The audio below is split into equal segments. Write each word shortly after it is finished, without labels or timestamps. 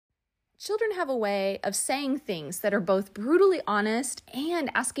children have a way of saying things that are both brutally honest and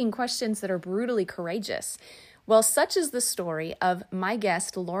asking questions that are brutally courageous. Well, such is the story of my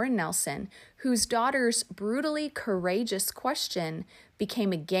guest, Lauren Nelson, whose daughter's brutally courageous question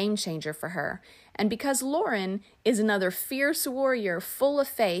became a game changer for her. And because Lauren is another fierce warrior full of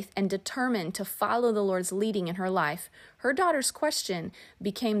faith and determined to follow the Lord's leading in her life, her daughter's question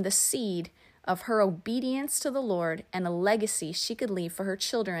became the seed of her obedience to the Lord and a legacy she could leave for her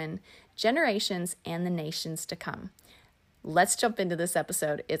children, generations, and the nations to come. Let's jump into this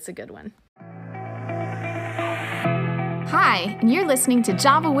episode. It's a good one. Hi, and you're listening to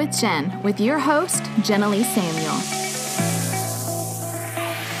Java with Jen with your host, Jenna Lee Samuel.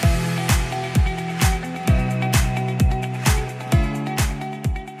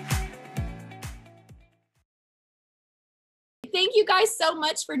 Thank you guys so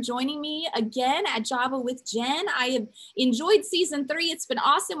much for joining me again at Java with Jen. I have enjoyed season 3. It's been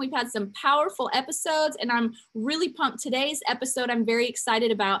awesome. We've had some powerful episodes, and I'm really pumped. Today's episode I'm very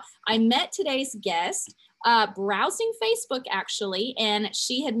excited about. I met today's guest browsing Facebook, actually, and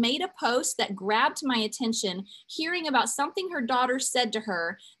she had made a post that grabbed my attention, hearing about something her daughter said to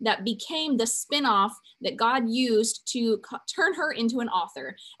her that became the spinoff that God used to turn her into an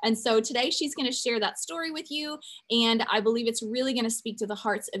author. And so today she's going to share that story with you, and I believe it's really going to speak to the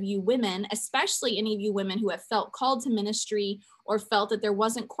hearts of you women, especially any of you women who have felt called to ministry or felt that there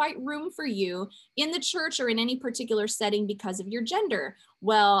wasn't quite room for you in the church or in any particular setting because of your gender.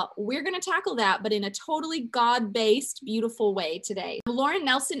 Well, we're going to tackle that, but in a totally God-based, beautiful way today. Lauren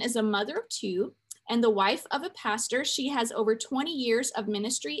Nelson is a mother of 2 and the wife of a pastor. She has over 20 years of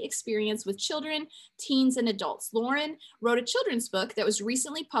ministry experience with children, teens, and adults. Lauren wrote a children's book that was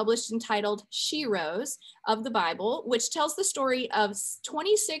recently published entitled Sheroes of the Bible, which tells the story of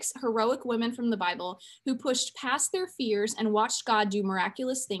 26 heroic women from the Bible who pushed past their fears and watched God do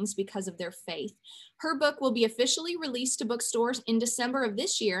miraculous things because of their faith. Her book will be officially released to bookstores in December of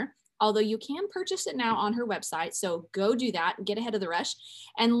this year, although you can purchase it now on her website, so go do that and get ahead of the rush.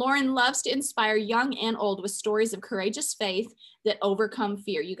 And Lauren loves to inspire young and old with stories of courageous faith that overcome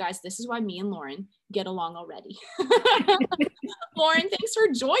fear. You guys, this is why me and Lauren get along already. Lauren, thanks for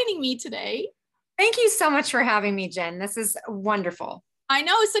joining me today. Thank you so much for having me, Jen. This is wonderful. I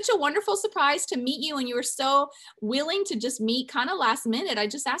know, it's such a wonderful surprise to meet you, and you were so willing to just meet kind of last minute. I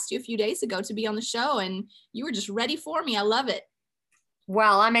just asked you a few days ago to be on the show, and you were just ready for me. I love it.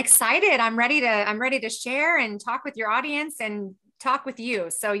 Well, I'm excited. I'm ready to share and talk with your audience and talk with you.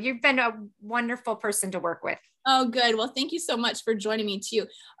 So you've been a wonderful person to work with. Oh, good. Well, thank you so much for joining me too.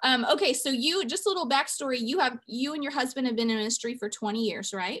 Okay. So just a little backstory. You and your husband have been in ministry for 20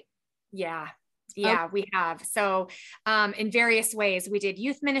 years, right? Yeah. Yeah, we have. So, in various ways, we did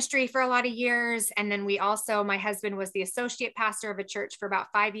youth ministry for a lot of years. And then my husband was the associate pastor of a church for about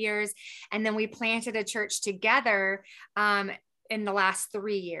 5 years. And then we planted a church together, in the last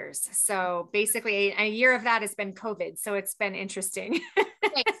 3 years. So basically a year of that has been COVID. So it's been interesting.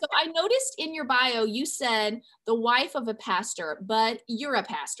 Okay, so I noticed in your bio, you said the wife of a pastor, but you're a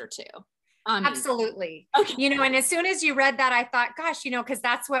pastor too. Absolutely. Okay. And as soon as you read that, I thought, gosh, because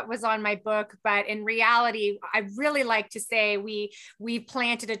that's what was on my book. But in reality, I really like to say we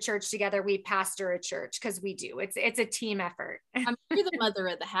planted a church together. We pastor a church because we do. It's a team effort. You're the mother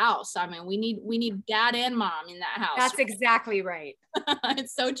of the house. I mean, we need dad and mom in that house. That's exactly right.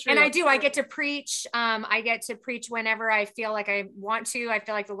 It's so true. And I do. I get to preach. I get to preach whenever I feel like I want to. I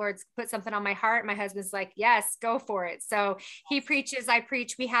feel like the Lord's put something on my heart. My husband's like, yes, go for it. So he preaches, I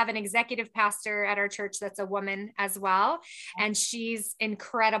preach. We have an executive pastor at our church that's a woman as well, and she's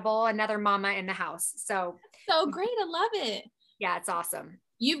incredible. Another mama in the house. So great. I love it. Yeah, it's awesome.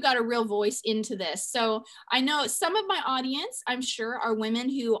 You've got a real voice into this. So I know some of my audience, I'm sure, are women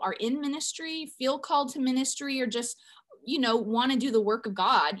who are in ministry, feel called to ministry, or just want to do the work of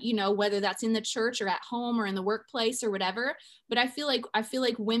God, whether that's in the church or at home or in the workplace or whatever. But I feel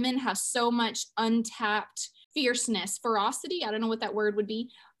like women have so much untapped fierceness, ferocity. I don't know what that word would be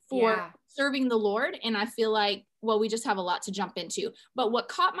for serving the Lord. And I feel like, well, we just have a lot to jump into. But what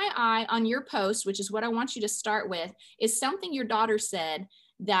caught my eye on your post, which is what I want you to start with, is something your daughter said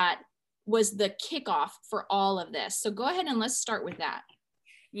that was the kickoff for all of this. So go ahead and let's start with that.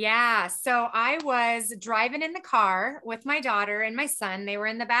 Yeah. So I was driving in the car with my daughter and my son. They were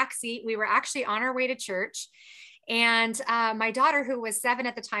in the back seat. We were actually on our way to church. And my daughter, who was 7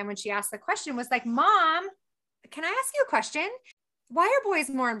 at the time when she asked the question, was like, Mom, can I ask you a question? Why are boys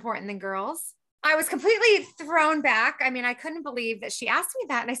more important than girls? I was completely thrown back. I mean, I couldn't believe that she asked me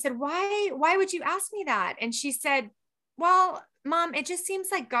that. And I said, why would you ask me that? And she said, well, Mom, it just seems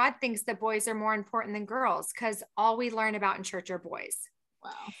like God thinks that boys are more important than girls because all we learn about in church are boys.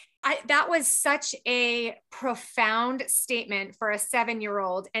 Wow. That was such a profound statement for a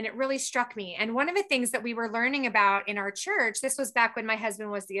 7-year-old, and it really struck me. And one of the things that we were learning about in our church, this was back when my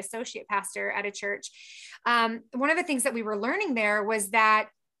husband was the associate pastor at a church. One of the things that we were learning there was that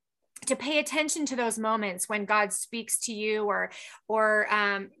to pay attention to those moments when God speaks to you or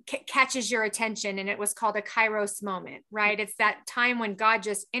catches your attention. And it was called a Kairos moment, right? It's that time when God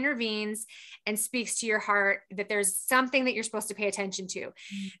just intervenes and speaks to your heart, that there's something that you're supposed to pay attention to.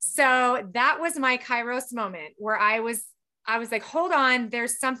 So that was my Kairos moment where I was like, hold on,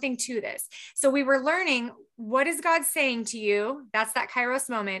 there's something to this. So we were learning, what is God saying to you? That's that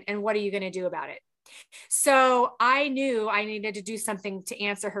Kairos moment. And what are you going to do about it? So I knew I needed to do something to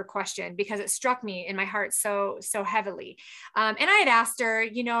answer her question, because it struck me in my heart so heavily. And I had asked her,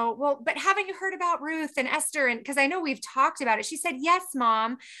 well, but haven't you heard about Ruth and Esther? And because I know we've talked about it. She said, yes,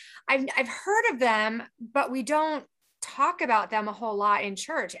 Mom, I've heard of them, but we don't talk about them a whole lot in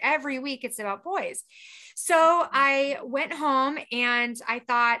church. Every week it's about boys. So I went home and I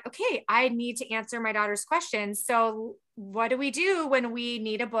thought, okay, I need to answer my daughter's questions. So what do we do when we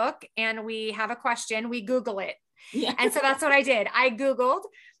need a book and we have a question? We Google it. Yeah. And so that's what I did. I Googled,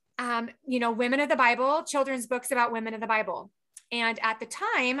 women of the Bible, children's books about women of the Bible. And at the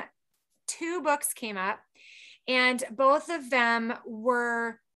time, 2 books came up, and both of them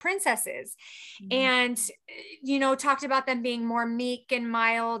were princesses, and, talked about them being more meek and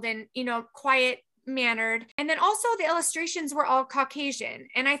mild and, quiet mannered. And then also the illustrations were all Caucasian.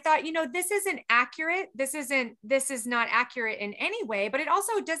 And I thought, this isn't accurate. This is not accurate in any way, but it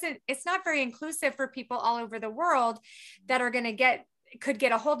also it's not very inclusive for people all over the world that are going to could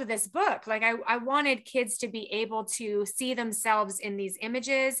get a hold of this book. Like I wanted kids to be able to see themselves in these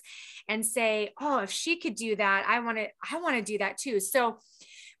images and say, oh, if she could do that, I want to do that too. So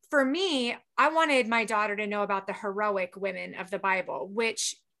for me, I wanted my daughter to know about the heroic women of the Bible,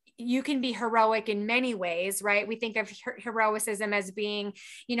 which you can be heroic in many ways, right? We think of heroicism as being,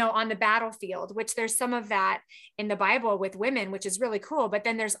 on the battlefield, which there's some of that in the Bible with women, which is really cool. But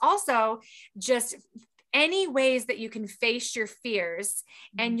then there's also just any ways that you can face your fears,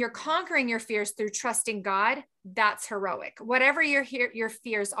 and you're conquering your fears through trusting God. That's heroic. Whatever your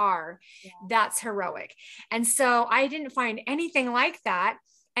fears are, that's heroic. And so I didn't find anything like that.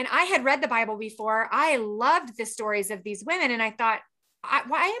 And I had read the Bible before. I loved the stories of these women. And I thought, why am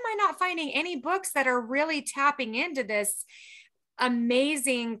I not finding any books that are really tapping into this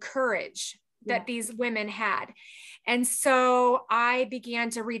amazing courage that these women had? And so I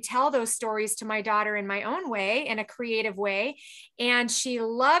began to retell those stories to my daughter in my own way, in a creative way. And she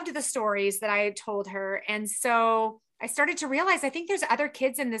loved the stories that I had told her. And so I started to realize, I think there's other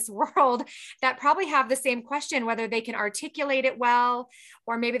kids in this world that probably have the same question, whether they can articulate it well,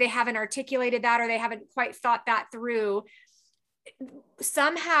 or maybe they haven't articulated that, or they haven't quite thought that through.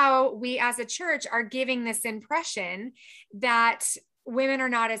 Somehow we as a church are giving this impression that women are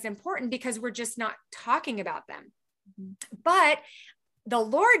not as important because we're just not talking about them. But the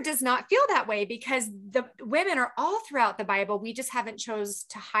Lord does not feel that way, because the women are all throughout the Bible. We just haven't chose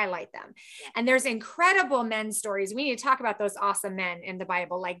to highlight them. And there's incredible men stories. We need to talk about those awesome men in the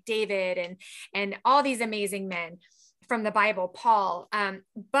Bible, like David and all these amazing men from the Bible, Paul.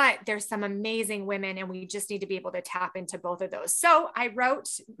 But there's some amazing women, and we just need to be able to tap into both of those. So I wrote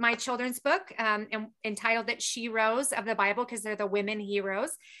my children's book and entitled it She Rose of the Bible, because they're the women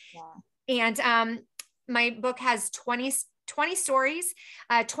heroes. Yeah. And my book has 20 stories,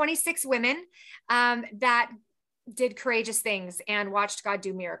 26 women that did courageous things and watched God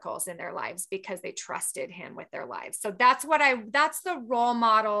do miracles in their lives because they trusted him with their lives. So that's the role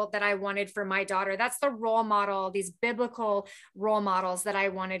model that I wanted for my daughter. That's the role model, these biblical role models that I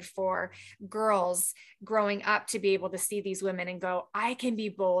wanted for girls growing up, to be able to see these women and go, I can be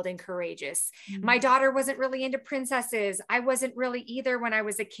bold and courageous. Mm-hmm. My daughter wasn't really into princesses. I wasn't really either when I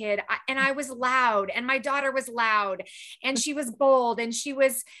was a kid. And I was loud, and my daughter was loud, and she was bold, and she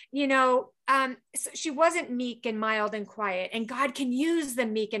was, so she wasn't meek and mild and quiet. And God can use the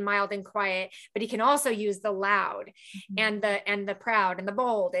meek and mild and quiet, but he can also use the loud and the proud and the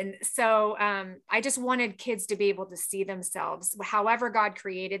bold. And so I just wanted kids to be able to see themselves, however God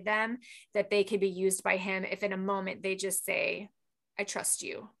created them, that they could be used by him if in a moment they just say, I trust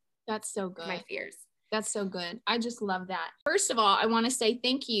you. That's so good. My fears. That's so good. I just love that. First of all, I want to say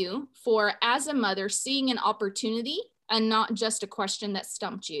thank you for, as a mother, seeing an opportunity and not just a question that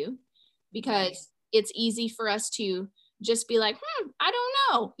stumped you. Because it's easy for us to just be like, I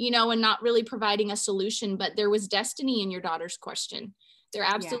don't know, and not really providing a solution. But there was destiny in your daughter's question. There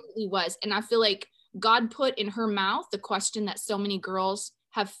absolutely was. And I feel like God put in her mouth the question that so many girls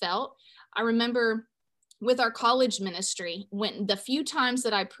have felt. I remember with our college ministry, when the few times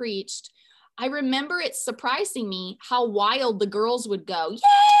that I preached, I remember it surprising me how wild the girls would go.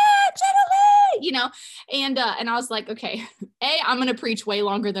 Yeah, Jenna Lee, you know, and I was like, okay, I'm going to preach way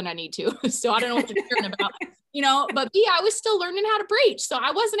longer than I need to. So I don't know what you're hearing about, you know, but B, I was still learning how to preach. So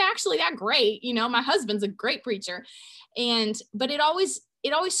I wasn't actually that great. You know, my husband's a great preacher. But it always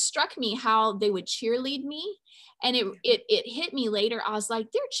struck me how they would cheerlead me. And it hit me later. I was like,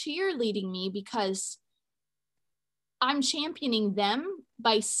 they're cheerleading me because I'm championing them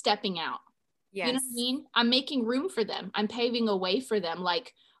by stepping out. Yes. You know what I mean? I'm making room for them. I'm paving a way for them,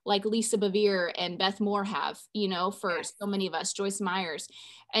 like Lisa Bevere and Beth Moore have, you know, for so many of us, Joyce Myers.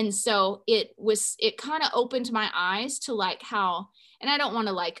 And so it kind of opened my eyes to like how, and I don't want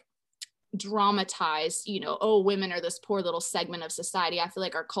to like dramatize, you know, oh, women are this poor little segment of society. I feel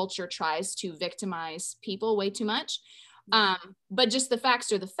like our culture tries to victimize people way too much. But just the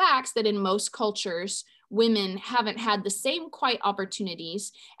facts are the facts that in most cultures, women haven't had the same quite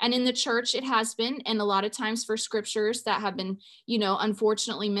opportunities. And in the church, it has been. And a lot of times for scriptures that have been, you know,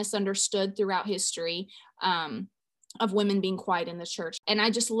 unfortunately misunderstood throughout history, of women being quiet in the church. And I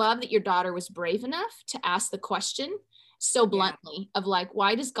just love that your daughter was brave enough to ask the question so bluntly of like,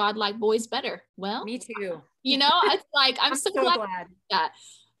 why does God like boys better? Well, me too. You know, it's like, I'm so glad that,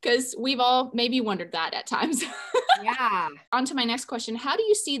 because we've all maybe wondered that at times. Yeah. On to my next question. How do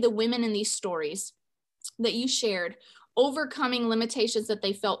you see the women in these stories that you shared overcoming limitations that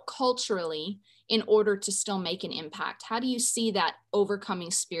they felt culturally in order to still make an impact? How do you see that overcoming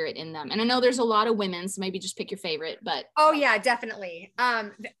spirit in them? And I know there's a lot of women, so maybe just pick your favorite, but. Oh yeah, definitely.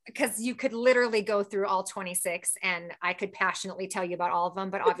 Because you could literally go through all 26 and I could passionately tell you about all of them,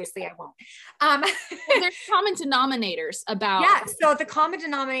 but obviously I won't. Well, there's common denominators about. Yeah, so the common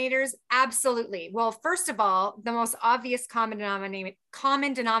denominators, absolutely. Well, first of all, the most obvious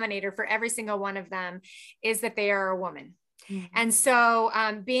common denominator for every single one of them is that they are a woman. Mm-hmm. And so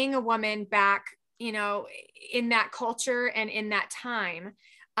being a woman back, you know, in that culture and in that time,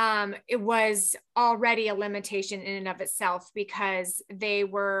 it was already a limitation in and of itself because they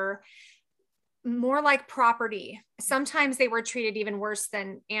were more like property. Sometimes they were treated even worse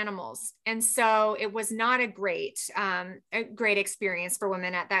than animals. And so it was not a great experience for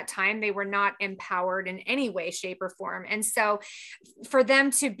women at that time. They were not empowered in any way, shape, or form. And so for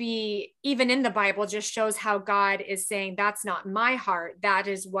them to be even in the Bible just shows how God is saying, that's not my heart. That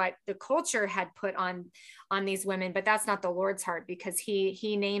is what the culture had put on these women, but that's not the Lord's heart, because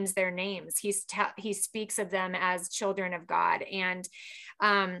he names their names. He speaks of them as children of God. And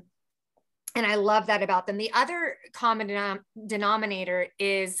I love that about them. The other common denominator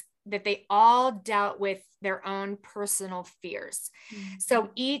is that they all dealt with their own personal fears. Mm-hmm. So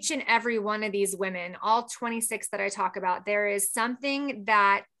each and every one of these women, all 26 that I talk about, there is something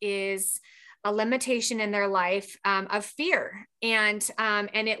that is a limitation in their life of fear. And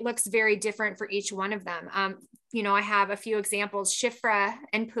it looks very different for each one of them. You know, I have a few examples, Shiphrah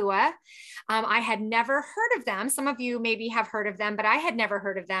and Puah. I had never heard of them. Some of you maybe have heard of them, but I had never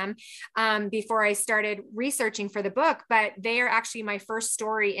heard of them before I started researching for the book. But they are actually my first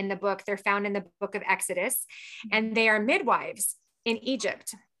story in the book. They're found in the book of Exodus, and they are midwives in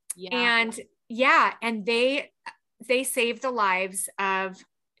Egypt. Yeah. And they saved the lives of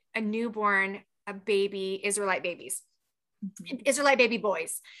a newborn, Israelite babies. Israelite baby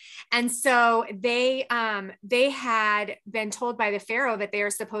boys. And so they had been told by the Pharaoh that they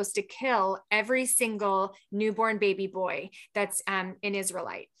are supposed to kill every single newborn baby boy that's an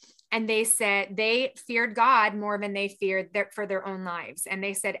Israelite. And they said they feared God more than they feared for their own lives. And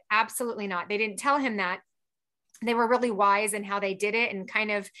they said, absolutely not. They didn't tell him that. They were really wise in how they did it, and kind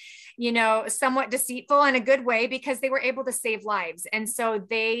of, you know, somewhat deceitful in a good way, because they were able to save lives. And so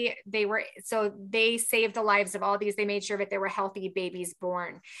they saved the lives of all these. They made sure that there were healthy babies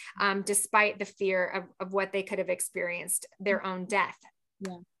born, despite the fear of what they could have experienced, their own death.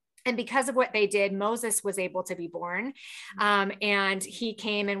 Yeah. And because of what they did, Moses was able to be born. And he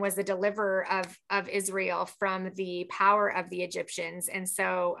came and was the deliverer of Israel from the power of the Egyptians. And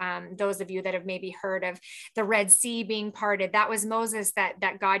so those of you that have maybe heard of the Red Sea being parted, that was Moses that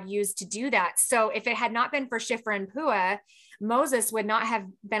God used to do that. So if it had not been for Shiphrah and Puah, Moses would not have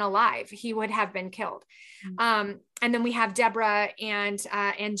been alive. He would have been killed. And then we have Deborah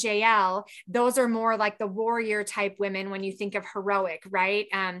and Jael. Those are more like the warrior type women when you think of heroic, right?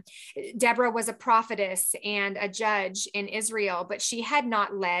 Deborah was a prophetess and a judge in Israel, but she had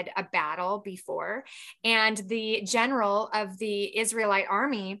not led a battle before. And the general of the Israelite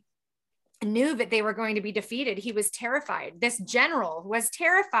army knew that they were going to be defeated. He was terrified. This general was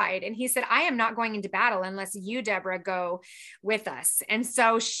terrified. And he said, I am not going into battle unless you, Deborah, go with us. And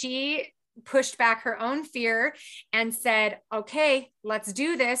so she pushed back her own fear and said, okay, let's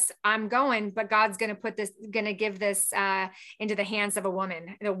do this. I'm going, but God's going to give this into the hands of a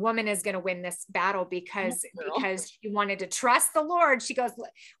woman. The woman is going to win this battle because she wanted to trust the Lord. She goes,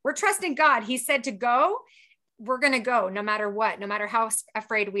 we're trusting God. He said to go. We're going to go no matter what, no matter how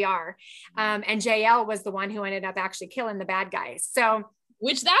afraid we are. And Jael was the one who ended up actually killing the bad guys. So,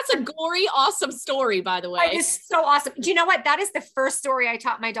 which that's a gory, awesome story, by the way. It is so awesome. Do you know what? That is the first story I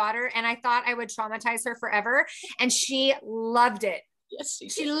taught my daughter, and I thought I would traumatize her forever. And she loved it. Yes,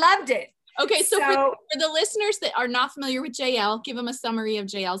 she loved it. Okay. So for the listeners that are not familiar with Jael, give them a summary of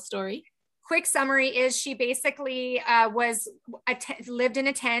Jael's story. Quick summary is she basically lived in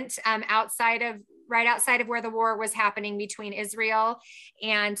a tent right outside of where the war was happening between Israel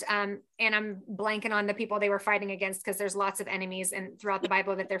and I'm blanking on the people they were fighting against, because there's lots of enemies and throughout the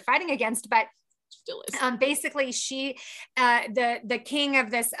Bible that they're fighting against. But basically she, the king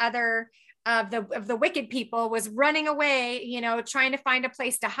of this other of the wicked people was running away, trying to find a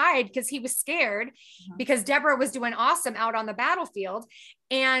place to hide because he was scared, because Deborah was doing awesome out on the battlefield.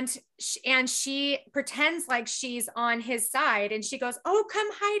 And she pretends like she's on his side, and she goes, oh, come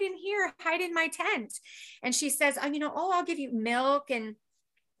hide in here, hide in my tent. And she says, I'll give you milk and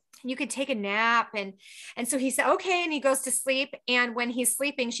you could take a nap. And so he said, okay. And he goes to sleep. And when he's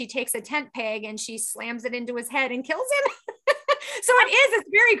sleeping, she takes a tent peg and she slams it into his head and kills him. So it's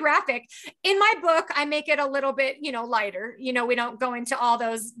very graphic. In my book, I make it a little bit, lighter. We don't go into all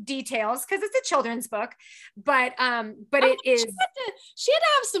those details because it's a children's book, but it is. She had to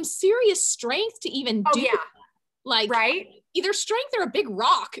have some serious strength to even do that. Like, right? Either strength or a big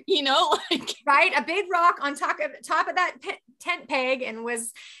rock, right? A big rock on top of that tent peg and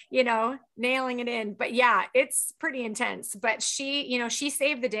was, nailing it in. But yeah, it's pretty intense. But she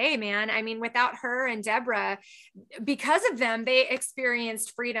saved the day, man. I mean, without her and Deborah, because of them, they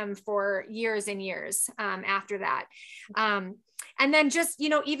experienced freedom for years and years after that. And then just,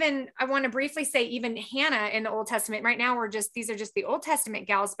 even I want to briefly say, even Hannah in the Old Testament, right now these are just the Old Testament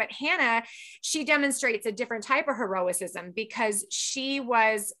gals, but Hannah, she demonstrates a different type of heroicism because she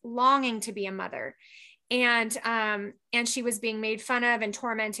was longing to be a mother. And she was being made fun of and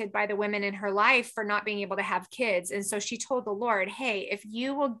tormented by the women in her life for not being able to have kids. And so she told the Lord, hey, if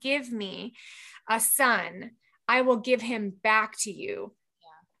you will give me a son, I will give him back to you.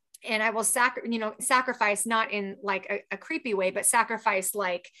 And I will sacrifice, not in like a creepy way, but sacrifice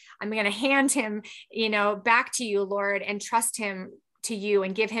like I'm going to hand him, back to you, Lord, and trust him to you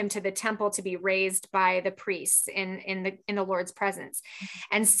and give him to the temple to be raised by the priests in the Lord's presence.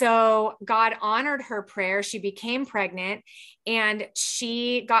 And so God honored her prayer. She became pregnant and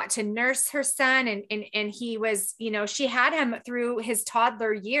she got to nurse her son. And he was, she had him through his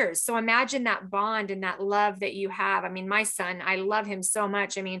toddler years. So imagine that bond and that love that you have. I mean, my son, I love him so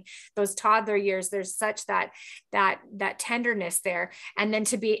much. I mean, those toddler years, there's such that tenderness there. And then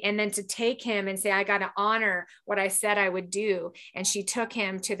to take him and say, I got to honor what I said I would do. And she took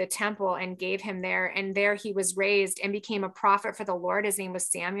him to the temple and gave him there. And there he was raised and became a prophet for the Lord. His name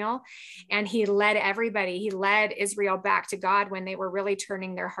was Samuel. And he led Israel back to God when they were really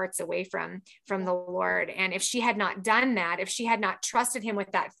turning their hearts away from the Lord. And if she had not done that, if she had not trusted him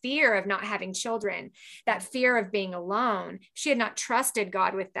with that fear of not having children, that fear of being alone, if she had not trusted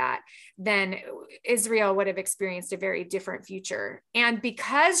God with that, then Israel would have experienced a very different future. And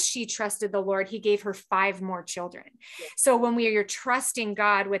because she trusted the Lord, he gave her 5 more children. Yeah. So when we are trusting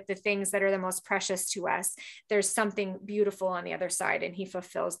God with the things that are the most precious to us, there's something beautiful on the other side, and he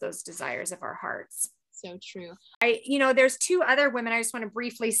fulfills those desires of our hearts. So true. There's 2 other women I just want to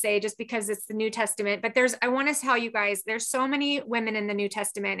briefly say, just because it's the New Testament, but I want to tell you guys, there's so many women in the New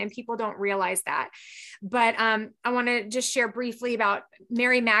Testament and people don't realize that. But I want to just share briefly about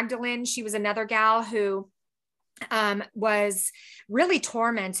Mary Magdalene. She was another gal who was really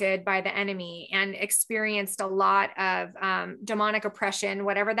tormented by the enemy and experienced a lot of demonic oppression,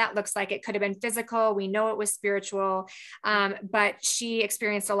 whatever that looks like. It could have been physical. We know it was spiritual, but she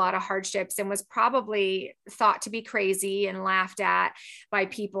experienced a lot of hardships and was probably thought to be crazy and laughed at by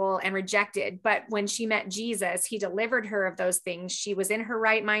people and rejected. But when she met Jesus, he delivered her of those things. She was in her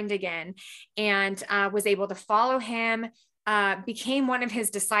right mind again and was able to follow him, became one of his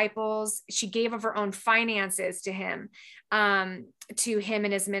disciples. She gave of her own finances to him and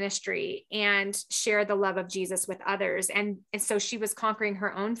his ministry, and shared the love of Jesus with others. And so she was conquering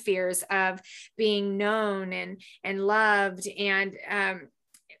her own fears of being known and loved. And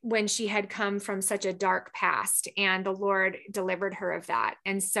when she had come from such a dark past, and the Lord delivered her of that.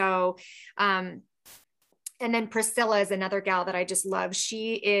 And so, and then Priscilla is another gal that I just love.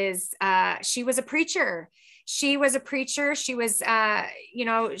 She was a preacher. she was a preacher. She was,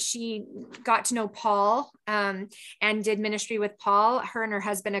 she got to know Paul, and did ministry with Paul. Her and her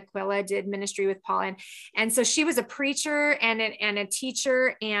husband Aquila did ministry with Paul. And so she was a preacher and a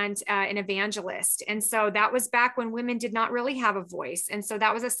teacher and an evangelist. And so that was back when women did not really have a voice. And so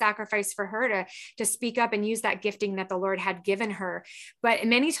that was a sacrifice for her to speak up and use that gifting that the Lord had given her. But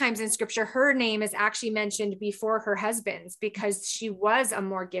many times in scripture, her name is actually mentioned before her husband's because she was a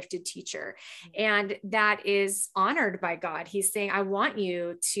more gifted teacher. And that is honored by God. He's saying, I want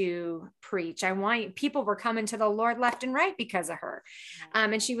you to preach. People were coming to the Lord left and right because of her.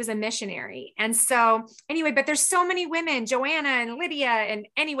 And she was a missionary. And so anyway, but there's so many women, Joanna and Lydia. And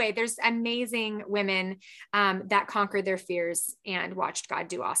anyway, there's amazing women that conquered their fears and watched God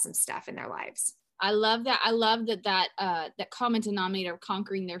do awesome stuff in their lives. I love that. I love that common denominator of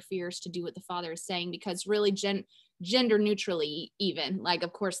conquering their fears to do what the Father is saying, because really gender neutrally, even, like,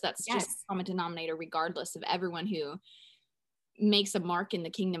 of course, that's just a common denominator regardless of everyone who makes a mark in the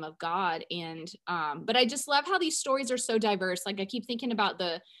kingdom of God. And but I just love how these stories are so diverse. Like, I keep thinking about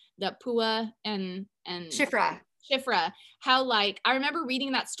the Pua and Shifra, how, like, I remember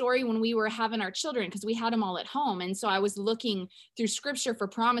reading that story when we were having our children, because we had them all at home. And so I was looking through scripture for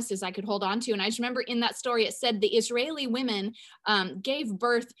promises I could hold on to. And I just remember in that story, it said the Israeli women gave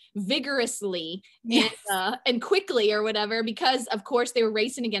birth vigorously and quickly or whatever, because of course they were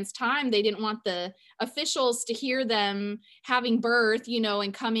racing against time. They didn't want the officials to hear them having birth,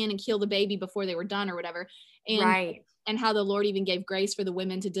 and come in and kill the baby before they were done or whatever. And how the Lord even gave grace for the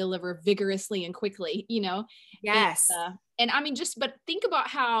women to deliver vigorously and quickly, Yes. And I mean, but think about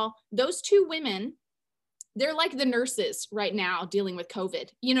how those two women, they're like the nurses right now dealing with COVID.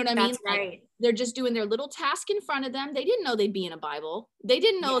 You know what I mean? That's right. Like, they're just doing their little task in front of them. They didn't know they'd be in a Bible. They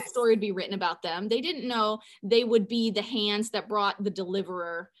didn't know a story would be written about them. They didn't know they would be the hands that brought the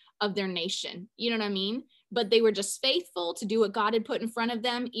deliverer of their nation. You know what I mean? But they were just faithful to do what God had put in front of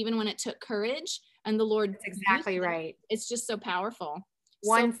them, even when it took courage. And the Lord. That's exactly right. It's just so powerful.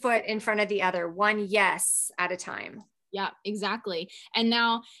 One foot in front of the other, one yes at a time. Yeah, exactly. And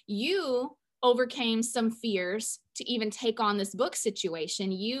now you overcame some fears to even take on this book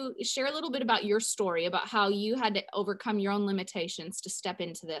situation. You share a little bit about your story, about how you had to overcome your own limitations to step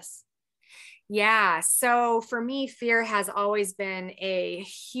into this. Yeah. So for me, fear has always been a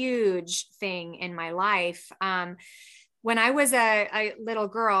huge thing in my life. When I was a little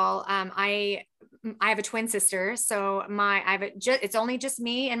girl, I have a twin sister. So it's only just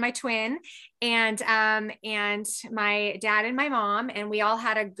me and my twin, and my dad and my mom, and we all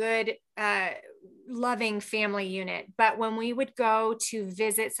had a good, loving family unit. But when we would go to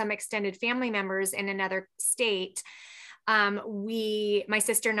visit some extended family members in another state, my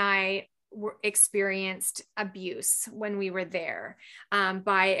sister and I experienced abuse when we were there,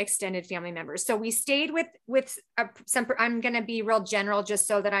 by extended family members. So we stayed with some, I'm going to be real general just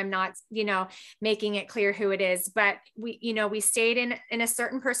so that I'm not, making it clear who it is, but we stayed in a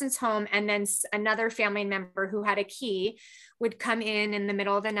certain person's home, and then another family member who had a key would come in the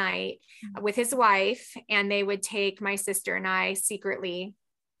middle of the night with his wife, and they would take my sister and I secretly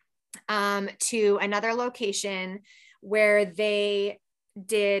to another location where they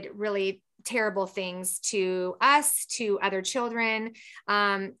did really terrible things to us, to other children.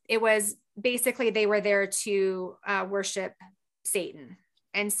 It was basically, they were there to worship Satan.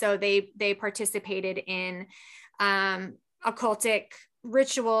 And so they participated in occultic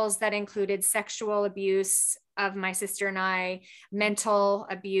rituals that included sexual abuse of my sister and I, mental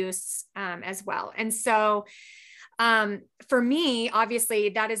abuse as well. And so for me, obviously,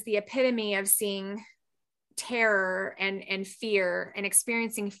 that is the epitome of seeing terror and fear and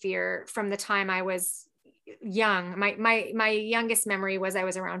experiencing fear from the time I was young. My youngest memory was I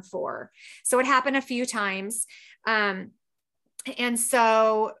was around 4. So it happened a few times. And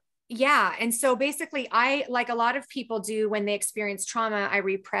so basically I, like a lot of people do when they experience trauma, I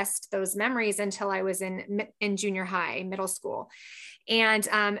repressed those memories until I was in junior high, middle school. And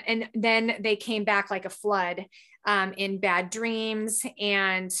then they came back like a flood, in bad dreams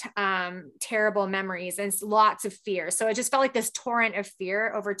and terrible memories and lots of fear. So it just felt like this torrent of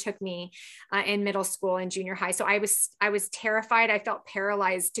fear overtook me in middle school and junior high. So I was terrified. I felt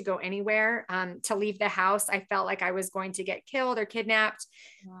paralyzed to go anywhere, to leave the house. I felt like I was going to get killed or kidnapped.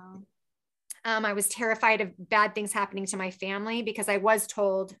 Wow. I was terrified of bad things happening to my family, because I was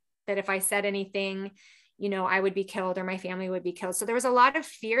told that if I said anything, I would be killed or my family would be killed. So there was a lot of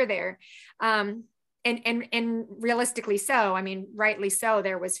fear there. And realistically so, I mean, rightly so,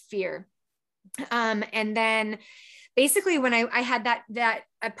 there was fear. And then basically when I had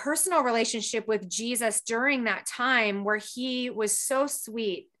a personal relationship with Jesus during that time, where he was so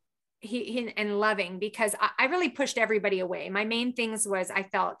sweet and loving, because I really pushed everybody away. My main things was I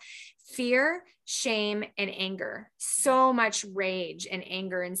felt fear, shame, and anger, so much rage and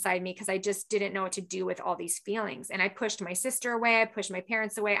anger inside me because I just didn't know what to do with all these feelings. And I pushed my sister away. I pushed my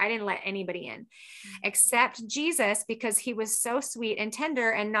parents away. I didn't let anybody in except Jesus, because he was so sweet and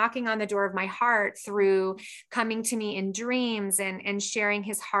tender and knocking on the door of my heart through coming to me in dreams and sharing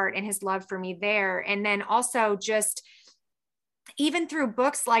his heart and his love for me there. And then also just even through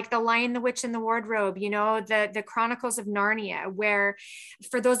books like The Lion, the Witch, and the Wardrobe, you know, the Chronicles of Narnia, where,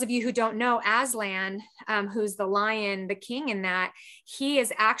 for those of you who don't know, Aslan, who's the lion, the king in that, he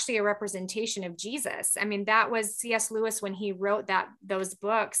is actually a representation of Jesus. I mean, that was C.S. Lewis when he wrote those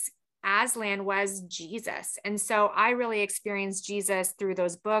books. Aslan was Jesus. And so I really experienced Jesus through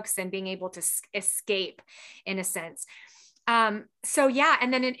those books and being able to escape, in a sense. So yeah.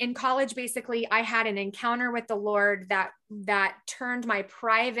 And then in college, basically I had an encounter with the Lord that turned my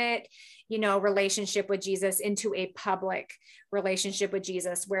private, relationship with Jesus into a public relationship with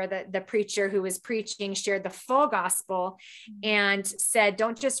Jesus, where the preacher who was preaching shared the full gospel and said,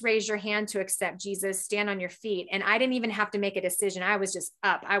 don't just raise your hand to accept Jesus, stand on your feet. And I didn't even have to make a decision. I was just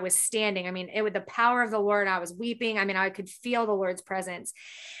up, I was standing. I mean, it was the power of the Lord. I was weeping. I mean, I could feel the Lord's presence.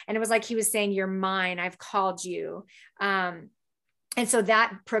 And it was like, he was saying, you're mine. I've called you. And so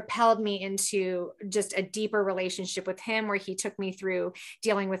that propelled me into just a deeper relationship with him, where he took me through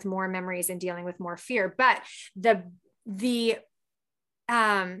dealing with more memories and dealing with more fear. But the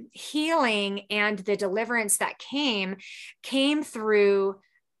healing and the deliverance that came through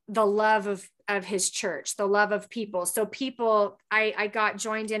the love of his church, the love of people. So people, I got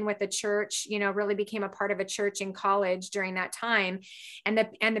joined in with the church, really became a part of a church in college during that time. And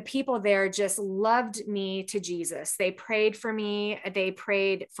the people there just loved me to Jesus. They prayed for me. They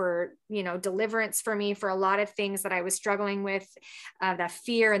prayed for, deliverance for me for a lot of things that I was struggling with, the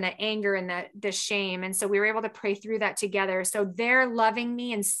fear and the anger and the shame. And so we were able to pray through that together. So they're loving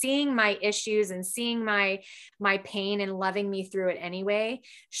me and seeing my issues and seeing my pain and loving me through it anyway,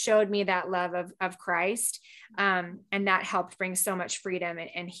 showed me that love of Christ. And that helped bring so much freedom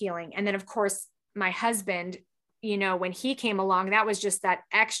and healing. And then of course, my husband, when he came along, that was just that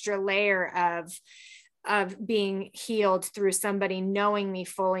extra layer of being healed through somebody knowing me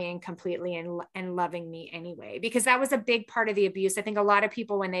fully and completely and loving me anyway, because that was a big part of the abuse. I think a lot of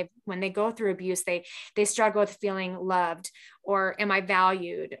people, when they go through abuse, they struggle with feeling loved, or am I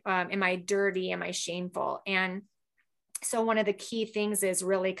valued? Am I dirty? Am I shameful? And so one of the key things is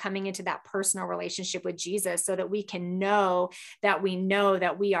really coming into that personal relationship with Jesus, so that we can know that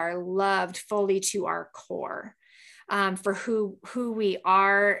we are loved fully to our core, for who we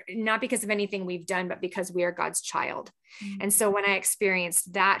are, not because of anything we've done, but because we are God's child. Mm-hmm. And so when I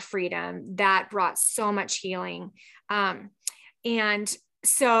experienced that freedom, that brought so much healing. And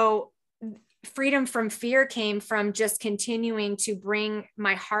so freedom from fear came from just continuing to bring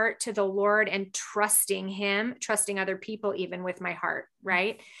my heart to the Lord and trusting him, trusting other people, even with my heart.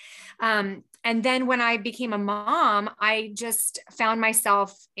 Right. And then when I became a mom, I just found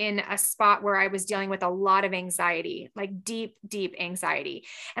myself in a spot where I was dealing with a lot of anxiety, like deep, deep anxiety.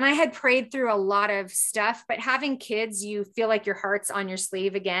 And I had prayed through a lot of stuff, but having kids, you feel like your heart's on your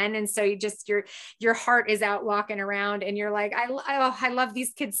sleeve again. And so your heart is out walking around and you're like, I love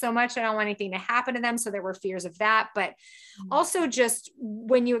these kids so much. I don't want anything to happen to them. So there were fears of that, but also just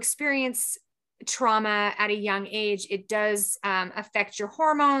when you experience trauma at a young age, it does affect your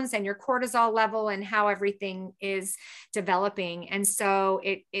hormones and your cortisol level and how everything is developing. And so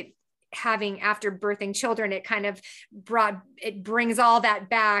it having, after birthing children, it kind of brings all that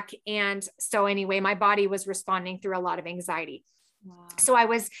back. And so anyway, my body was responding through a lot of anxiety. Wow. So I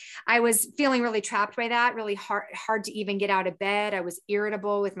was feeling really trapped by that, really hard to even get out of bed. I was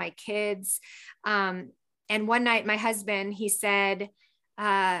irritable with my kids. And one night my husband, he said,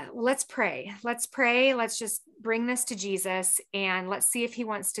 let's pray. Let's just bring this to Jesus and let's see if he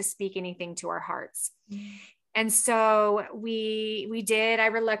wants to speak anything to our hearts. Mm-hmm. And so we did. I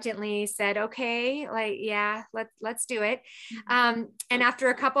reluctantly said, okay, let's do it. Mm-hmm. And after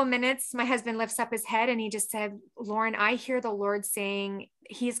a couple minutes, my husband lifts up his head and he just said, Lauren, I hear the Lord saying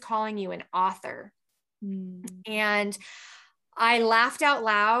he's calling you an author. Mm-hmm. And I laughed out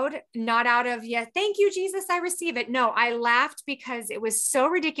loud, not out of, yeah, thank you, Jesus, I receive it. No, I laughed because it was so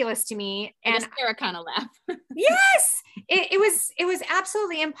ridiculous to me. And Sarah kind of laugh. Yes, it was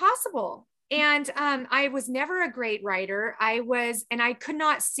absolutely impossible. And I was never a great writer. And I could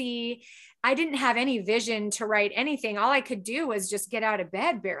not see, I didn't have any vision to write anything. All I could do was just get out of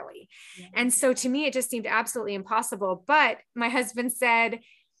bed barely. Yeah. And so to me, it just seemed absolutely impossible. But my husband said,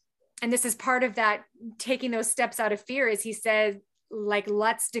 and this is part of that, taking those steps out of fear, is he said, like,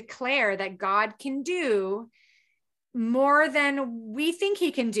 let's declare that God can do more than we think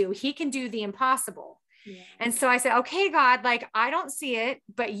he can do. He can do the impossible. Yeah. And so I said, okay, God, like, I don't see it,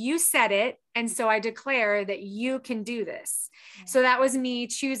 but you said it. And so I declare that you can do this. Yeah. So that was me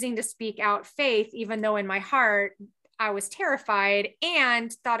choosing to speak out faith, even though in my heart, I was terrified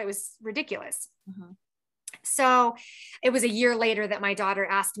and thought it was ridiculous. Mm-hmm. So it was a year later that my daughter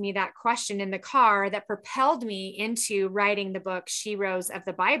asked me that question in the car that propelled me into writing the book, She Rose of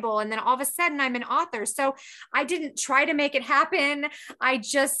the Bible. And then all of a sudden I'm an author. So I didn't try to make it happen. I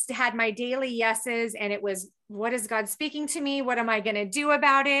just had my daily yeses, and it was, what is God speaking to me? What am I going to do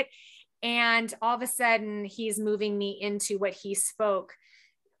about it? And all of a sudden he's moving me into what he spoke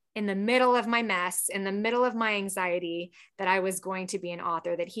in the middle of my mess, in the middle of my anxiety, that I was going to be an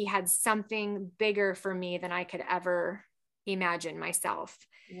author, that he had something bigger for me than I could ever imagine myself.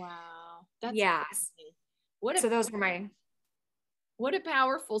 Wow. That's yes. So those were what a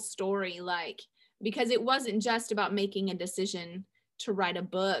powerful story. Like, because it wasn't just about making a decision to write a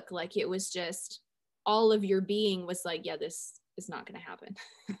book. Like, it was just all of your being was like, yeah, this is not going to happen.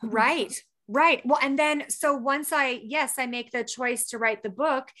 Right. Right. Well, and then, so once I make the choice to write the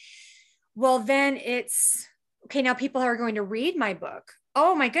book, well, then it's okay. Now people are going to read my book.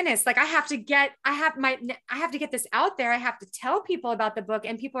 Oh my goodness. Like, I have to get this out there. I have to tell people about the book,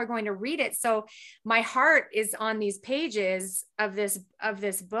 and people are going to read it. So my heart is on these pages of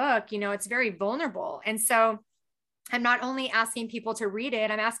this book. You know, it's very vulnerable. And so I'm not only asking people to read it,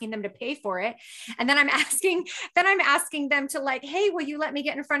 I'm asking them to pay for it. And then I'm asking them to, like, hey, will you let me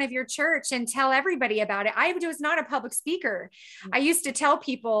get in front of your church and tell everybody about it? I was not a public speaker. I used to tell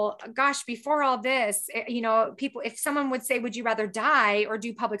people, gosh, before all this, you know, people, if someone would say, would you rather die or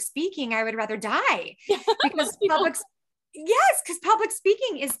do public speaking? I would rather die because public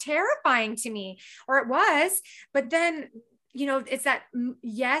speaking is terrifying to me, or it was. But then, you know, it's that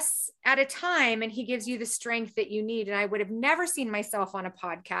yes at a time, and he gives you the strength that you need. And I would have never seen myself on a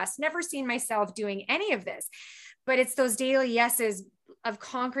podcast, never seen myself doing any of this, but it's those daily yeses of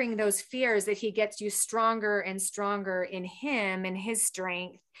conquering those fears that he gets you stronger and stronger in him and his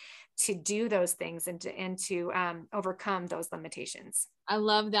strength to do those things and to overcome those limitations. I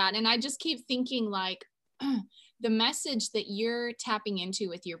love that. And I just keep thinking, like, the message that you're tapping into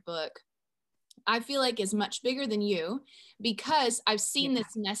with your book, I feel like is much bigger than you, because I've seen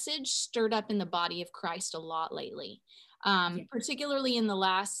this message stirred up in the body of Christ a lot lately, particularly in the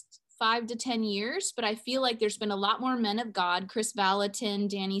last 5 to 10 years. But I feel like there's been a lot more men of God, Chris Valentin,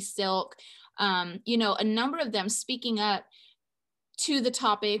 Danny Silk, you know, a number of them speaking up to the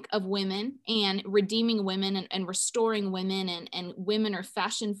topic of women and redeeming women and restoring women, and women are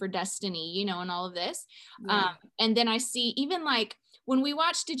fashioned for destiny, you know, and all of this. And then I see even like, when we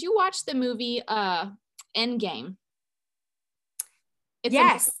watched, did you watch the movie Endgame?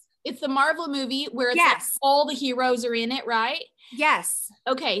 It's the Marvel movie where it's like all the heroes are in it, right? Yes.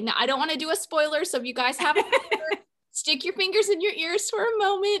 Okay, now I don't want to do a spoiler, so if you guys haven't stick your fingers in your ears for a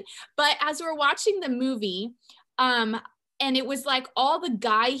moment. But as we're watching the movie, and it was like all the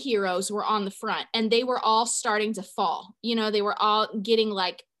guy heroes were on the front, and they were all starting to fall. You know, they were all getting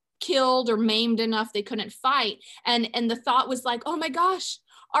like killed or maimed enough they couldn't fight, and the thought was like, oh my gosh,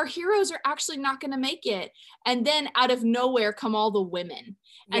 our heroes are actually not going to make it. And then out of nowhere come all the women,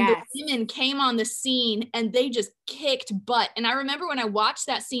 and the women came on the scene, and they just kicked butt. And I remember when I watched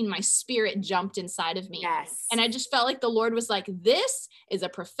that scene, my spirit jumped inside of me, and I just felt like the Lord was like, this is a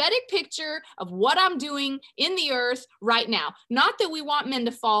prophetic picture of what I'm doing in the earth right now. Not that we want men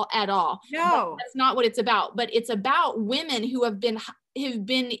to fall at all. No, that's not what it's about, but it's about women who have been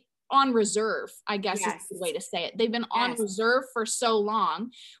on reserve, I guess is the way to say it. They've been on reserve for so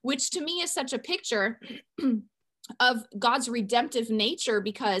long, which to me is such a picture of God's redemptive nature,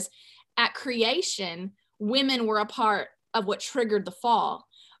 because at creation, women were a part of what triggered the fall.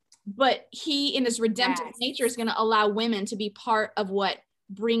 But he, in his redemptive nature, is going to allow women to be part of what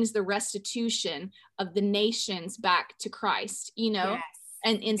brings the restitution of the nations back to Christ, you know?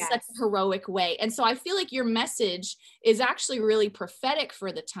 And in such a heroic way. And so I feel like your message is actually really prophetic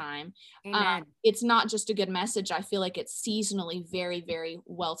for the time. It's not just a good message. I feel like it's seasonally very, very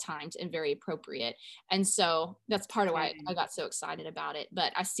well timed and very appropriate. And so that's part of why I got so excited about it.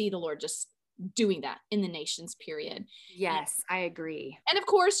 But I see the Lord just doing that in the nations, period. Yes, I agree. And of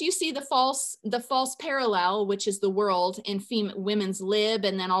course you see the false parallel, which is the world in women's lib,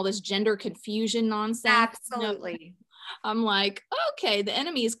 and then all this gender confusion nonsense. Absolutely. You know? I'm like, okay, the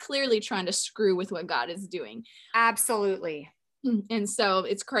enemy is clearly trying to screw with what God is doing. Absolutely. And so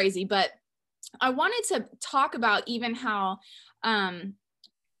it's crazy. But I wanted to talk about even how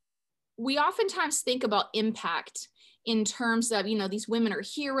we oftentimes think about impact in terms of, these women are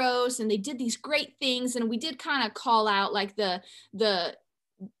heroes and they did these great things. And we did kind of call out like the,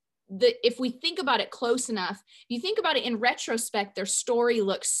 if we think about it close enough, if you think about it in retrospect, their story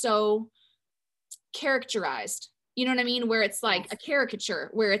looks so characterized, you know what I mean? Where it's like a caricature,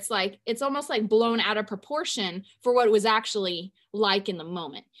 where it's like, it's almost like blown out of proportion for what it was actually like in the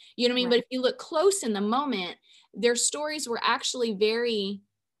moment. You know what I mean? Right. But if you look close in the moment, their stories were actually very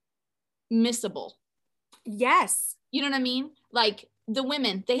missable. Yes. You know what I mean? Like the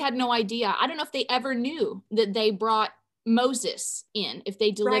women, they had no idea. I don't know if they ever knew that they brought Moses in, if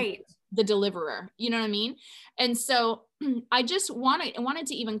they delivered the deliverer, you know what I mean? And so I just wanted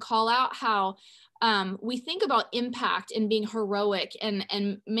to even call out how we think about impact and being heroic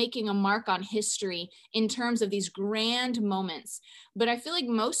and making a mark on history in terms of these grand moments. But I feel like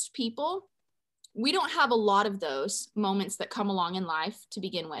most people, we don't have a lot of those moments that come along in life to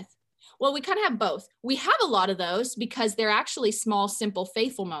begin with. Well, we kind of have both. We have a lot of those because they're actually small, simple,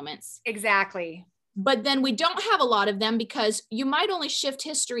 faithful moments. Exactly. But then we don't have a lot of them because you might only shift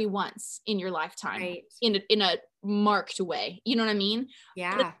history once in your lifetime, right, in a marked way. You know what I mean?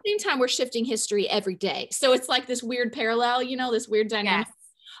 Yeah. But at the same time, we're shifting history every day. So it's like this weird parallel, this weird dynamic.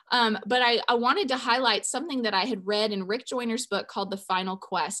 Yes. But I wanted to highlight something that I had read in Rick Joyner's book called The Final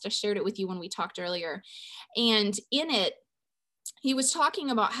Quest. I shared it with you when we talked earlier. And in it, he was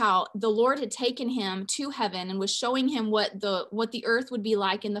talking about how the Lord had taken him to heaven and was showing him what the earth would be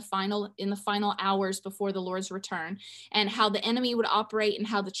like in the final hours before the Lord's return, and how the enemy would operate and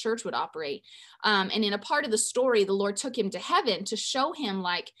how the church would operate. And in a part of the story, the Lord took him to heaven to show him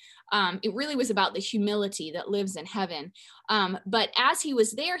like, it really was about the humility that lives in heaven. But as he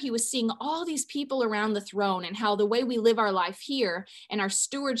was there, he was seeing all these people around the throne and how the way we live our life here and our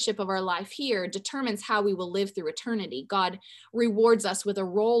stewardship of our life here determines how we will live through eternity. God rewards us with a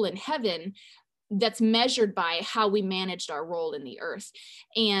role in heaven that's measured by how we managed our role in the earth.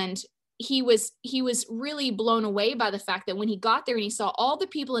 And he was really blown away by the fact that when he got there and he saw all the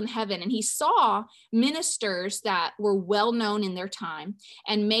people in heaven, and he saw ministers that were well known in their time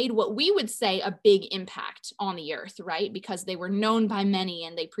and made what we would say a big impact on the earth, right? Because they were known by many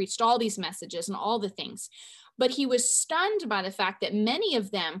and they preached all these messages and all the things. But he was stunned by the fact that many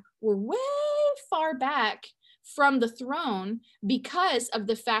of them were way far back from the throne because of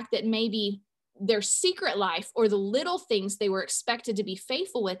the fact that maybe their secret life or the little things they were expected to be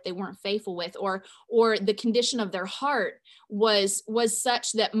faithful with, they weren't faithful with, or the condition of their heart was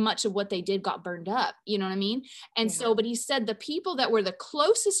such that much of what they did got burned up. You know what I mean? And so, but he said the people that were the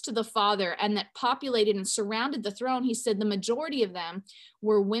closest to the Father and that populated and surrounded the throne, he said the majority of them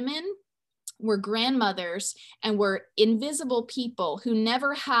were women, were grandmothers, and were invisible people who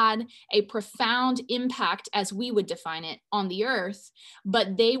never had a profound impact as we would define it on the earth,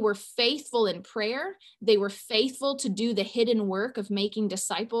 but they were faithful in prayer. They were faithful to do the hidden work of making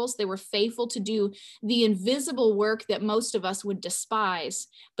disciples. They were faithful to do the invisible work that most of us would despise,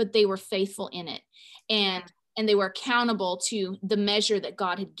 but they were faithful in it. And they were accountable to the measure that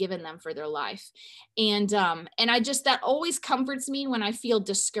God had given them for their life. And I just, that always comforts me when I feel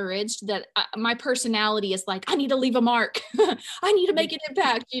discouraged, that my personality is like, I need to leave a mark. I need to make an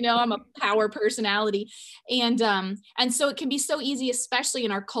impact. I'm a power personality. And so it can be so easy, especially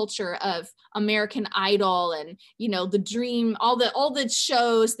in our culture of American Idol and, the dream, all the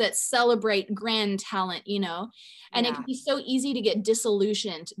shows that celebrate grand talent, and it can be so easy to get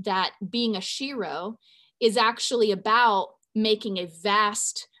disillusioned that being a shero is actually about making a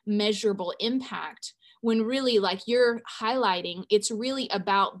vast, measurable impact, when really, like you're highlighting, it's really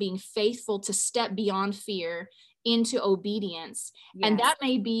about being faithful to step beyond fear into obedience. Yes. And that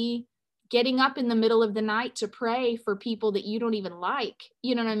may be getting up in the middle of the night to pray for people that you don't even like.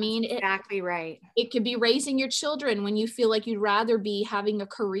 You know what I mean? That's exactly right. It could be raising your children when you feel like you'd rather be having a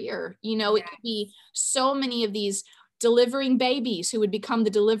career. It could be so many of these delivering babies who would become the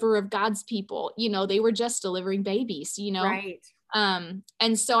deliverer of God's people. They were just delivering babies, Right.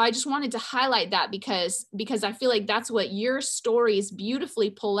 And so I just wanted to highlight that because I feel like that's what your stories beautifully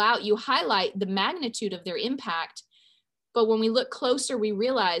pull out. You highlight the magnitude of their impact, but when we look closer, we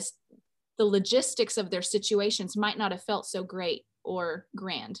realize the logistics of their situations might not have felt so great or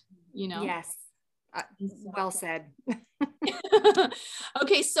grand, Yes. Well said.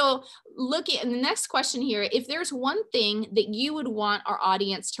 Okay, so looking at the next question here, if there's one thing that you would want our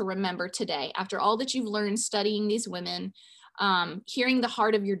audience to remember today, after all that you've learned studying these women, hearing the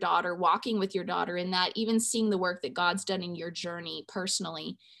heart of your daughter, walking with your daughter in that, even seeing the work that God's done in your journey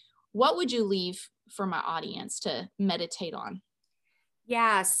personally, what would you leave for my audience to meditate on?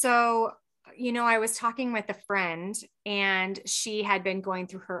 Yeah. So I was talking with a friend, and she had been going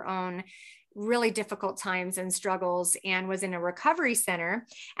through her own really difficult times and struggles and was in a recovery center.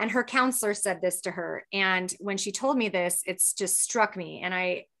 And her counselor said this to her. And when she told me this, it's just struck me.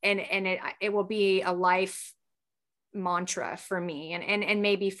 And it will be a life mantra for me and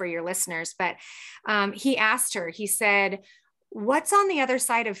maybe for your listeners. But he asked her, he said, "What's on the other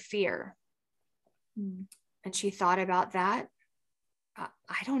side of fear?" And she thought about that.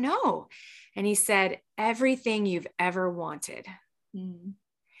 I don't know. And he said, "Everything you've ever wanted."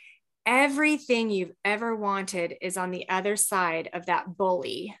 Everything you've ever wanted is on the other side of that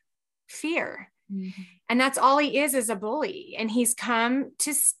bully, fear. And that's all he is a bully. And he's come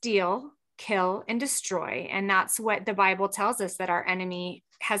to steal, kill, and destroy. And that's what the Bible tells us that our enemy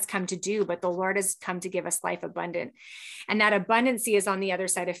has come to do, but the Lord has come to give us life abundant. And that abundancy is on the other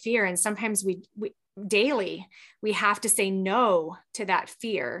side of fear. And sometimes we daily, we have to say no to that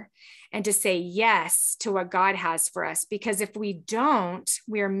fear and to say yes to what God has for us. Because if we don't,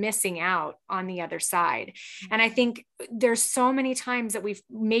 we're missing out on the other side. And I think there's so many times that we've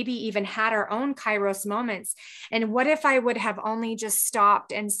maybe even had our own Kairos moments. And what if I would have only just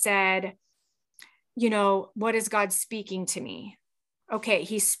stopped and said, what is God speaking to me? Okay,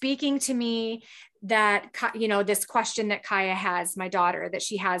 he's speaking to me that, this question that Kaya has, my daughter, that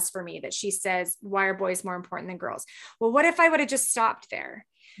she has for me, that she says, why are boys more important than girls? Well, what if I would have just stopped there?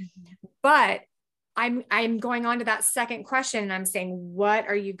 But I'm going on to that second question, and I'm saying, what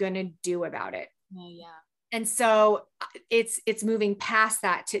are you going to do about it? Yeah. And so it's moving past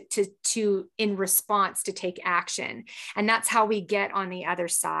that to in response to take action. And that's how we get on the other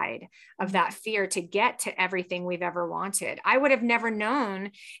side of that fear, to get to everything we've ever wanted. I would have never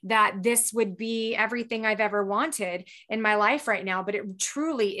known that this would be everything I've ever wanted in my life right now, but it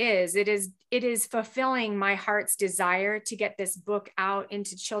truly is. It is fulfilling my heart's desire to get this book out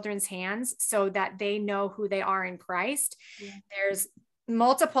into children's hands so that they know who they are in Christ. Yeah. There's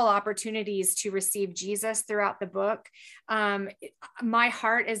multiple opportunities to receive Jesus throughout the book. My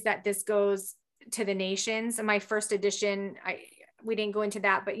heart is that this goes to the nations. My first edition, we didn't go into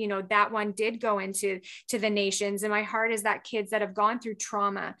that, but that one did go into the nations. And my heart is that kids that have gone through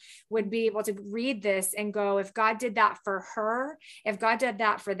trauma would be able to read this and go, if God did that for her, if God did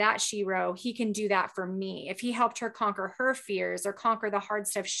that for that Shiro, he can do that for me. If he helped her conquer her fears or conquer the hard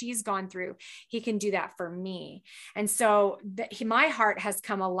stuff she's gone through, he can do that for me. And so my heart has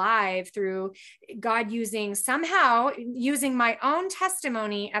come alive through God somehow using my own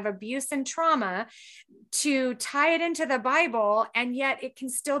testimony of abuse and trauma to tie it into the Bible, and yet it can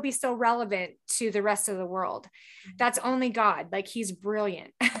still be so relevant to the rest of the world. That's only God. Like, he's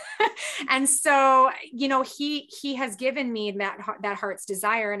brilliant. And so, he has given me that heart's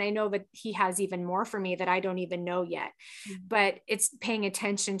desire. And I know that he has even more for me that I don't even know yet, but it's paying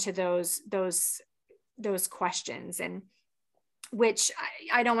attention to those questions, and which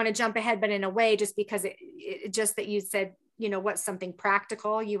I don't want to jump ahead, but in a way, just because just that you said, what's something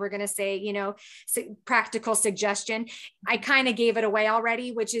practical, you were going to say, practical suggestion. I kind of gave it away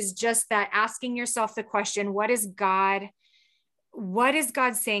already, which is just that asking yourself the question, what is God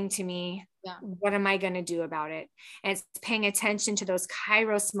saying to me? Yeah. What am I going to do about it? And it's paying attention to those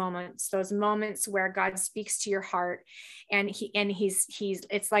Kairos moments, those moments where God speaks to your heart, and he's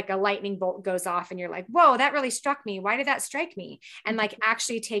it's like a lightning bolt goes off and you're like, whoa, that really struck me. Why did that strike me? And like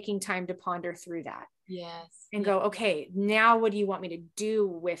actually taking time to ponder through that. Yes. And go, okay, now what do you want me to do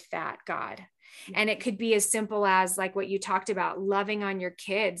with that, God? And it could be as simple as like what you talked about, loving on your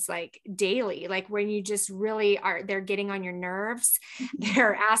kids, like daily, like when you just really they're getting on your nerves.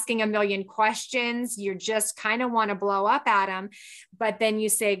 They're asking a million questions. You just kind of want to blow up at them. But then you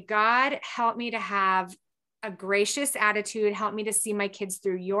say, God, help me to have a gracious attitude. Help me to see my kids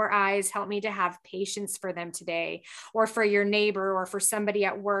through your eyes. Help me to have patience for them today, or for your neighbor, or for somebody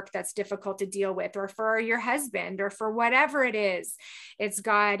at work that's difficult to deal with, or for your husband, or for whatever it is. It's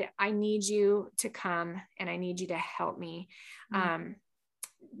God, I need you to come and I need you to help me. In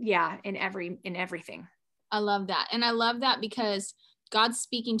everything. I love that. And I love that because God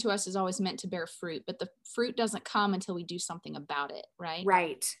speaking to us is always meant to bear fruit, but the fruit doesn't come until we do something about it. Right.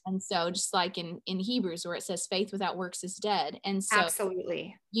 Right. And so just like in Hebrews, where it says faith without works is dead. And so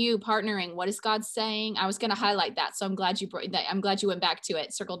absolutely, you partnering, what is God saying? I was going to highlight that. So I'm glad you brought that. I'm glad you went back to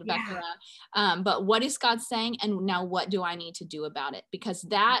it, circled it back around. But what is God saying? And now what do I need to do about it? Because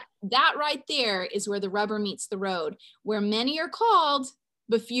that right there is where the rubber meets the road, where many are called,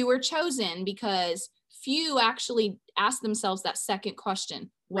 but few are chosen, because few actually ask themselves that second question,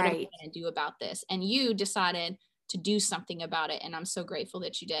 what am I going to do about this? And you decided to do something about it. And I'm so grateful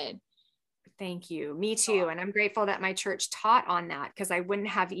that you did. Thank you. Me too. And I'm grateful that my church taught on that, because I wouldn't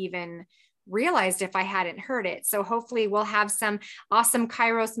have even realized if I hadn't heard it. So hopefully we'll have some awesome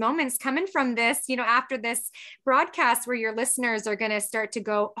Kairos moments coming from this, after this broadcast, where your listeners are going to start to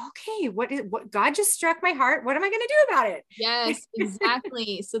go, okay, what God just struck my heart. What am I going to do about it? Yes,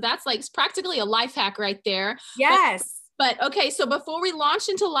 exactly. So that's like practically a life hack right there. Yes. But okay, so before we launch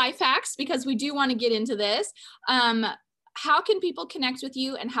into life hacks, because we do want to get into this, how can people connect with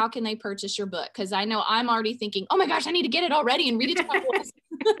you and how can they purchase your book? Because I know I'm already thinking, oh my gosh, I need to get it already and read it to my voice.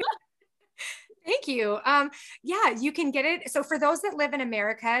 Thank you. Yeah, you can get it. So for those that live in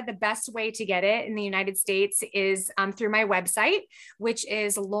America, the best way to get it in the United States is through my website, which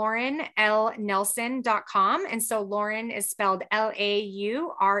is laurenlnelson.com. And so Lauren is spelled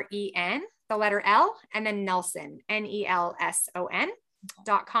Lauren, the letter L, and then Nelson,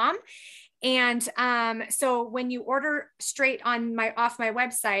 NELSON.com. And so when you order straight off my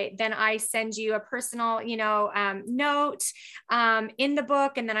website, then I send you a personal, note in the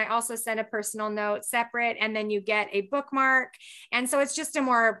book. And then I also send a personal note separate, and then you get a bookmark. And so it's just a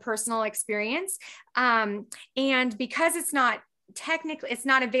more personal experience. And because it's not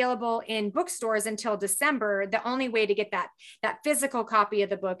available in bookstores until December, the only way to get that physical copy of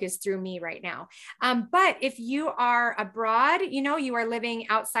the book is through me right now. But if you are abroad, you are living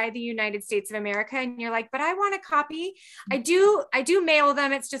outside the United States of America and you're like, but I want a copy. I do mail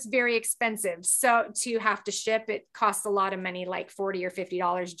them. It's just very expensive. So to have to ship, it costs a lot of money, like $40 or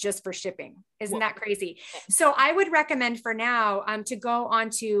 $50 just for shipping. Isn't that crazy? So I would recommend for now to go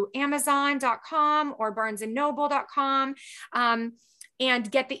onto Amazon.com or BarnesandNoble.com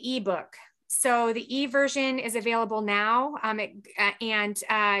and get the ebook. So the e-version is available now.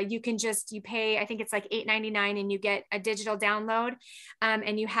 You can you pay, I think it's like $8.99 and you get a digital download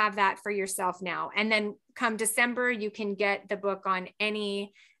and you have that for yourself now. And then come December, you can get the book on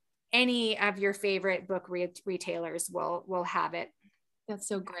any of your favorite book retailers will have it. That's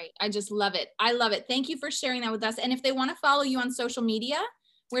so great. I just love it. I love it. Thank you for sharing that with us. And if they want to follow you on social media,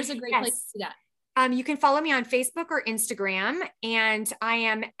 where's a great place to see that? You can follow me on Facebook or Instagram, and I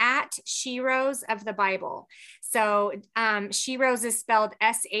am at Sheroes of the Bible. So Sheroes is spelled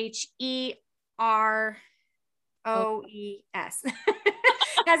Sheroes.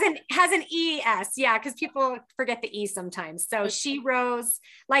 has an ES. Yeah, because people forget the E sometimes. So Sheroes,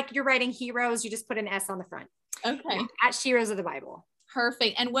 like you're writing heroes, you just put an S on the front. Okay. Yeah, at Sheroes of the Bible.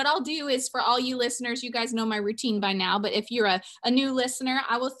 Perfect. And what I'll do is, for all you listeners, you guys know my routine by now, but if you're a new listener,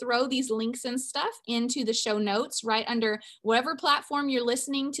 I will throw these links and stuff into the show notes right under whatever platform you're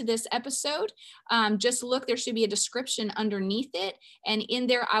listening to this episode. Just look, there should be a description underneath it. And in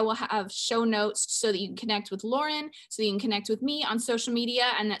there, I will have show notes so that you can connect with Lauren, so you can connect with me on social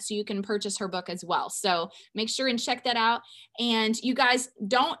media, and that so you can purchase her book as well. So make sure and check that out. And you guys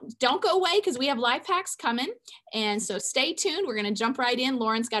don't go away, because we have life hacks coming. And so stay tuned. We're going to jump right in.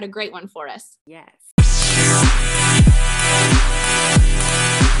 Lauren's got a great one for us. Yes.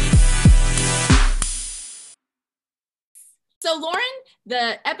 So Lauren,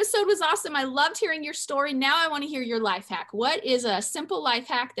 the episode was awesome. I loved hearing your story. Now I want to hear your life hack. What is a simple life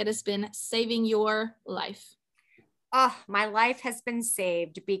hack that has been saving your life? Oh, my life has been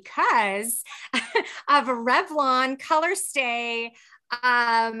saved because of a Revlon Color Stay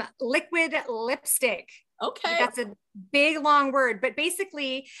liquid lipstick. Okay. That's a big, long word, but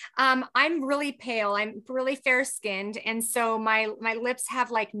basically, I'm really pale. I'm really fair skinned. And so my lips have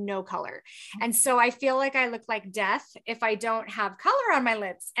like no color. And so I feel like I look like death if I don't have color on my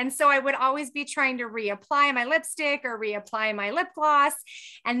lips. And so I would always be trying to reapply my lipstick or reapply my lip gloss.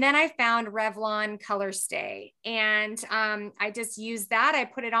 And then I found Revlon Color Stay, and I just use that. I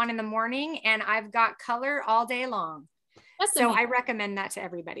put it on in the morning and I've got color all day long. So I recommend that to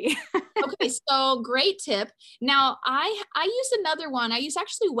everybody. Okay, so great tip. Now I use another one. I use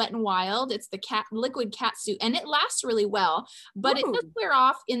actually Wet n Wild. It's the liquid cat suit, and it lasts really well, but It does wear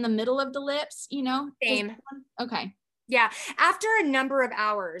off in the middle of the lips, Same. Okay. Yeah. After a number of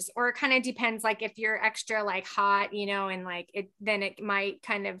hours, or it kind of depends, like if you're extra like hot, and like then it might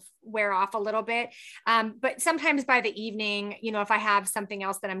kind of wear off a little bit. But sometimes by the evening, if I have something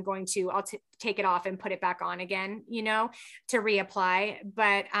else that I'm going to, I'll take it off and put it back on again, to reapply.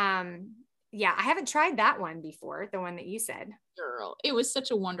 But yeah, I haven't tried that one before. The one that you said. Girl, it was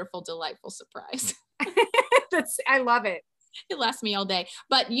such a wonderful, delightful surprise. I love it. It lasts me all day.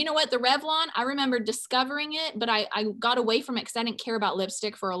 But you know what? The Revlon, I remember discovering it, but I got away from it because I didn't care about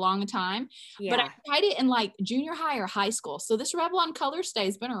lipstick for a long time. Yeah. But I tried it in like junior high or high school. So this Revlon Color Stay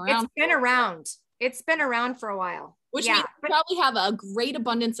has been around. It's been around for a while. Which means they probably have a great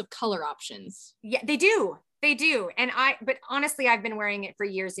abundance of color options. Yeah, they do. They do. But honestly, I've been wearing it for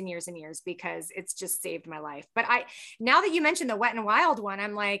years and years and years because it's just saved my life. But now that you mentioned the Wet n Wild one,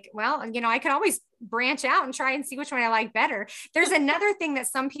 I'm like, well, I could always branch out and try and see which one I like better. There's another thing that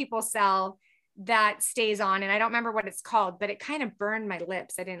some people sell that stays on, and I don't remember what it's called, but it kind of burned my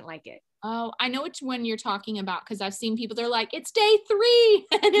lips. I didn't like it. Oh, I know which one you're talking about, because I've seen people, they're like, it's day 3.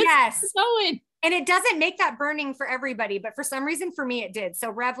 And it's going. And it doesn't make that burning for everybody, but for some reason for me, it did.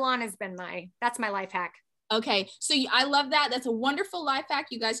 So Revlon has been that's my life hack. Okay. So I love that. That's a wonderful life hack.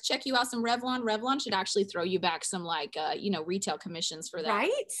 You guys check you out some Revlon. Revlon should actually throw you back some retail commissions for that.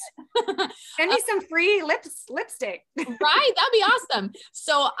 Right. Send me some free lipstick. Right. That'd be awesome.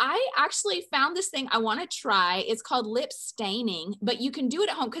 So I actually found this thing I want to try. It's called lip staining, but you can do it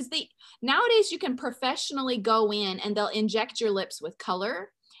at home because nowadays you can professionally go in and they'll inject your lips with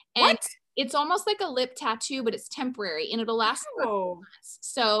color. And what? It's almost like a lip tattoo, but it's temporary and it'll last for months.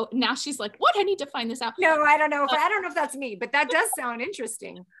 So now she's like, what? I need to find this out. No, I don't know. I don't know if that's me, but that does sound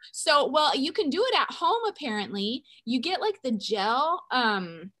interesting. So, well, you can do it at home. Apparently you get like the gel,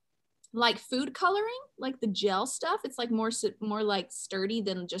 like food coloring, like the gel stuff. It's like more like sturdy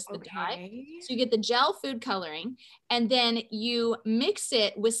than just the dye. So you get the gel food coloring and then you mix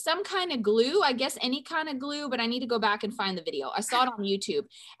it with some kind of glue, I guess any kind of glue, but I need to go back and find the video. I saw it on YouTube.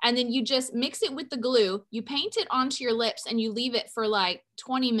 And then you just mix it with the glue, you paint it onto your lips and you leave it for like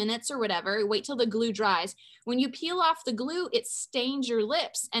 20 minutes or whatever. Wait till the glue dries. When you peel off the glue, it stains your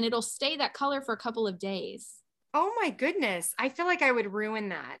lips and it'll stay that color for a couple of days. Oh my goodness. I feel like I would ruin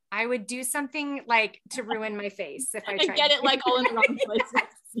that. I would do something like to ruin my face if I tried. Get it like all in the wrong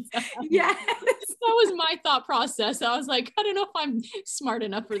places. Yes. That was my thought process. I was like, I don't know if I'm smart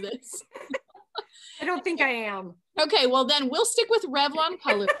enough for this. I don't think I am. Okay, well then we'll stick with Revlon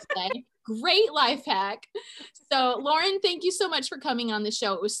color today. Great life hack. So Lauren, thank you so much for coming on the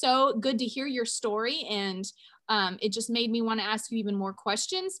show. It was so good to hear your story and it just made me want to ask you even more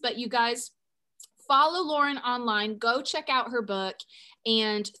questions. But you guys, follow Lauren online, go check out her book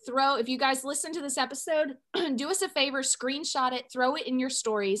and if you guys listen to this episode, do us a favor, screenshot it, throw it in your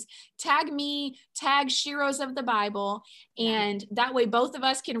stories, tag me, tag Sheroes of the Bible. And that way both of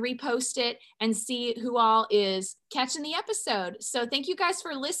us can repost it and see who all is catching the episode. So thank you guys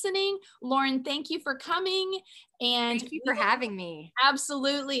for listening. Lauren, thank you for coming. And thank you for having me.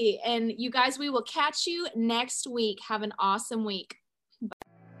 Absolutely. And you guys, we will catch you next week. Have an awesome week.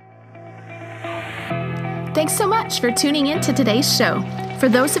 Thanks so much for tuning in to today's show. For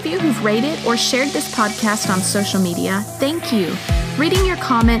those of you who've rated or shared this podcast on social media, thank you. Reading your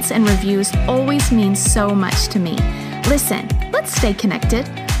comments and reviews always means so much to me. Listen, let's stay connected.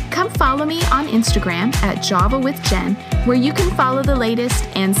 Come follow me on Instagram at Java with Jen, where you can follow the latest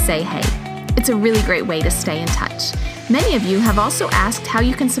and say hey. It's a really great way to stay in touch. Many of you have also asked how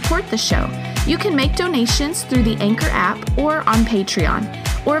you can support the show. You can make donations through the Anchor app or on Patreon.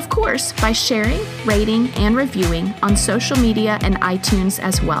 Or of course, by sharing, rating, and reviewing on social media and iTunes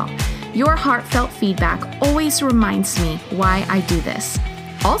as well. Your heartfelt feedback always reminds me why I do this.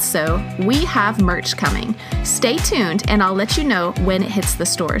 Also, we have merch coming. Stay tuned and I'll let you know when it hits the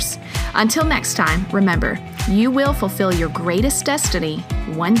stores. Until next time, remember, you will fulfill your greatest destiny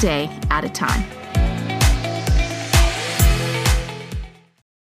one day at a time.